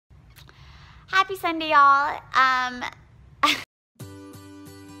Happy Sunday, y'all. I'm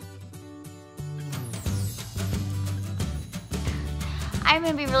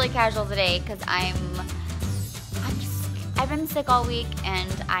gonna be really casual today because I've been sick all week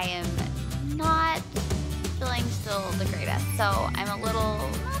and I am not feeling still the greatest. So I'm a little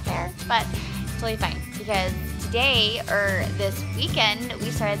not there, but it's totally fine because today or this weekend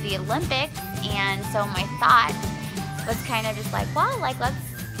we started the Olympics, and so my thought was kind of just like, well, like let's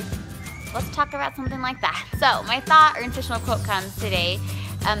talk about something like that. So my thought or intentional quote comes today,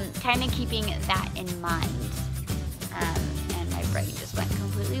 kind of keeping that in mind. And my brain just went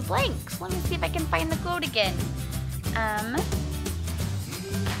completely blank. So let me see if I can find the quote again.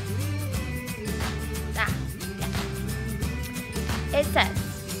 It says,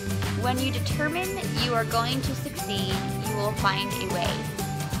 when you determine you are going to succeed, you will find a way.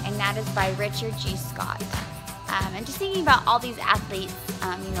 And that is by Richard G. Scott. And just thinking about all these athletes,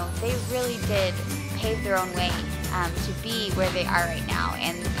 they really did pave their own way to be where they are right now.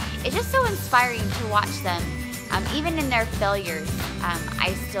 And it's just so inspiring to watch them. Even in their failures,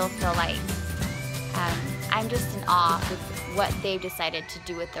 I still feel like I'm just in awe with what they've decided to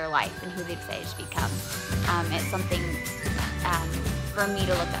do with their life and who they decided to become. It's something for me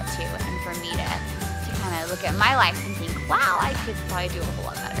to look up to and for me to kind of look at my life and think, wow, I could probably do a whole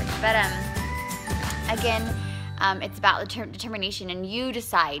lot better. But again, it's about determination, and you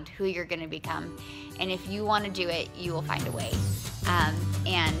decide who you're going to become. And if you want to do it, you will find a way.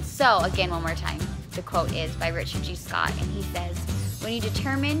 And so, again, one more time, the quote is by Richard G. Scott, and he says, when you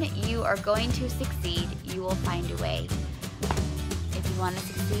determine you are going to succeed, you will find a way. If you want to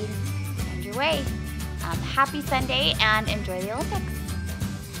succeed, find your way. Happy Sunday, and enjoy the Olympics.